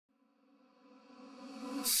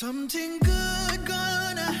Something good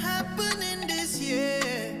gonna happen in this year,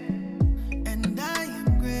 and I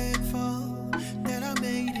am grateful that I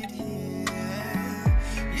made it here.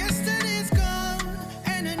 Yesterday's gone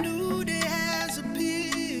and a new day has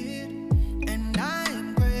appeared, and I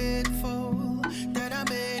am grateful that I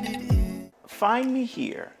made it here. Find Me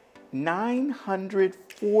Here,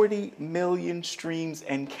 940 million streams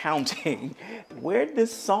and counting. Where'd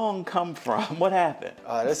this song come from? What happened?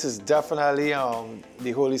 This is definitely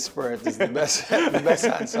the Holy Spirit is the best, the best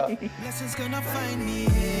answer. Blessings gonna find me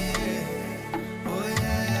here. Oh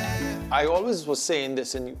yeah. I always was saying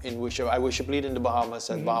this in worship. I worship lead in the Bahamas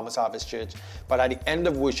at Bahamas Harvest Church. But at the end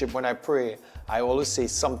of worship, when I pray, I always say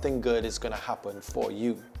something good is gonna happen for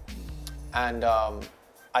you. And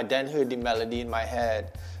I then heard the melody in my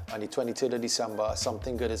head on the 23rd of December,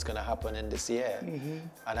 something good is gonna happen in this year.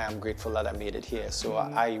 And I'm grateful that I made it here. So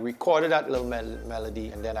I recorded that little melody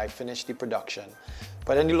and then I finished the production.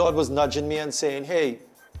 But then the Lord was nudging me and saying, hey,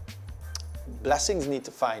 blessings need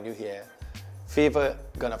to find you here. Favor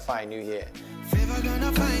gonna find you here. Favor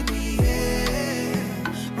gonna find me here.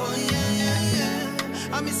 Oh yeah, yeah, yeah.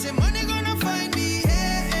 I miss say money gonna find me here.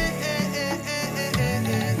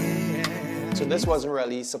 So this wasn't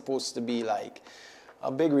really supposed to be like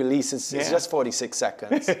a big release. It's just 46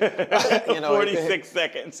 seconds. You know, 46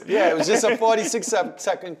 seconds. Yeah, it was just a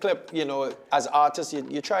 46-second clip. You know, as artists,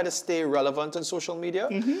 you try to stay relevant on social media.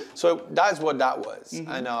 So that's what that was.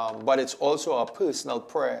 And but it's also a personal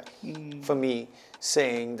prayer for me,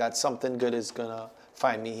 saying that something good is gonna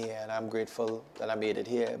find me here, and I'm grateful that I made it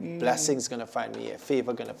here. Blessings gonna find me here.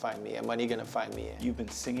 Favor gonna find me here. Money gonna find me here. You've been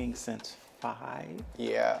singing since 5?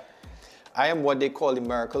 Yeah. I am what they call the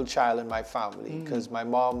miracle child in my family, because my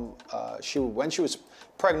mom, when she was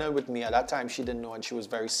pregnant with me, at that time she didn't know, and she was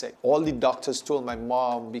very sick. All the doctors told my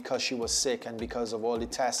mom, because she was sick and because of all the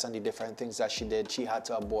tests and the different things that she did, she had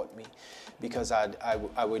to abort me, because I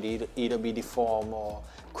would either be deformed or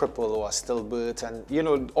crippled or stillbirth, and you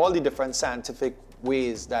know, all the different scientific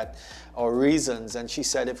ways that, or reasons. And she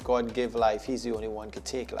said, if God gave life, he's the only one could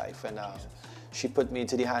take life. And she put me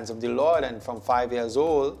into the hands of the Lord, and from 5 years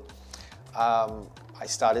old, I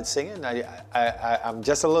started singing. I'm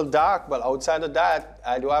just a little dark, but outside of that,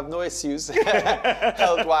 I do have no issues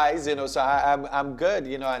health-wise, you know, so I'm good,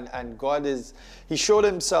 you know, and God he showed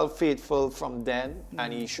himself faithful from then,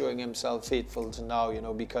 and he's showing himself faithful to now, you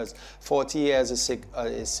know, because 40 years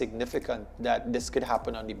is significant that this could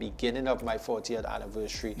happen on the beginning of my 40th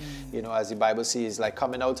anniversary, you know, as the Bible says, like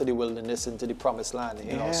coming out of the wilderness into the promised land,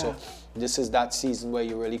 you know, so this is that season where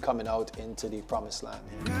you're really coming out into the promised land.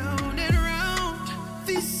 Round and round,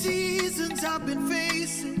 these seasons I've been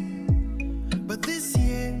facing, but this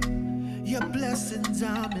year, your blessings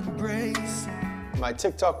I'm embracing. My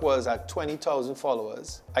TikTok was at 20,000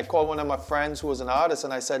 followers. I called one of my friends who was an artist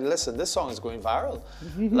and I said, listen, this song is going viral.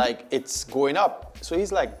 Like, it's going up. So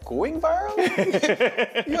he's like, going viral?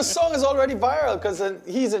 Your song is already viral, because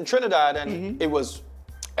he's in Trinidad and it was,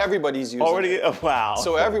 everybody's using it. Oh, wow.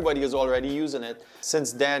 So everybody is already using it.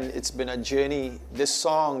 Since then, it's been a journey. This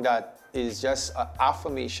song that is just an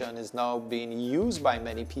affirmation is now being used by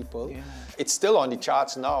many people. It's still on the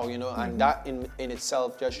charts now, you know, and that in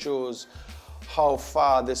itself just shows how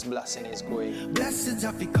far this blessing is going. Blessings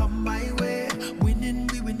have become my way. Winning,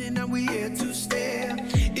 we winning, and we here to stay.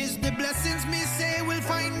 Is the blessings me say will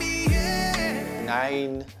find me here.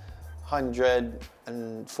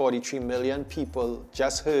 943 million people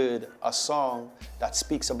just heard a song that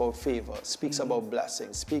speaks about favor, speaks about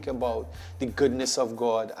blessings, speak about the goodness of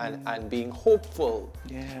God, and being hopeful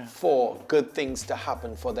for good things to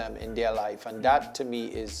happen for them in their life. And that to me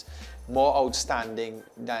is more outstanding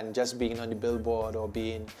than just being on the billboard or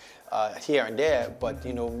being here and there, but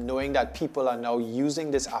you know, knowing that people are now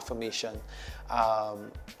using this affirmation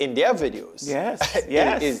in their videos.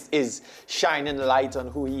 Is shining light on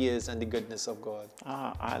who he is and the goodness of God.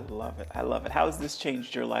 I love it. I love it. How has this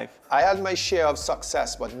changed your life? I had my share of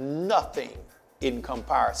success, but nothing in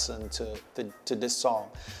comparison to this song.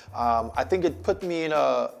 I think it put me in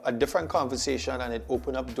a different conversation, and it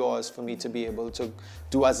opened up doors for me to be able to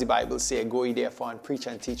do as the Bible says, go ye therefore and preach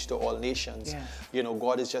and teach to all nations. You know,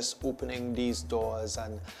 God is just opening these doors,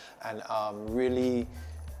 and really,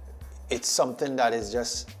 it's something that is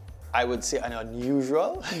just, I would say, an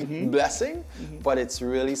unusual blessing, but it's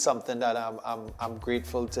really something that I'm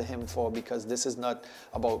grateful to him for, because this is not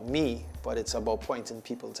about me, but it's about pointing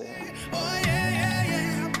people to him. Oh yeah, yeah,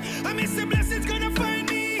 yeah. I miss the blessings gonna find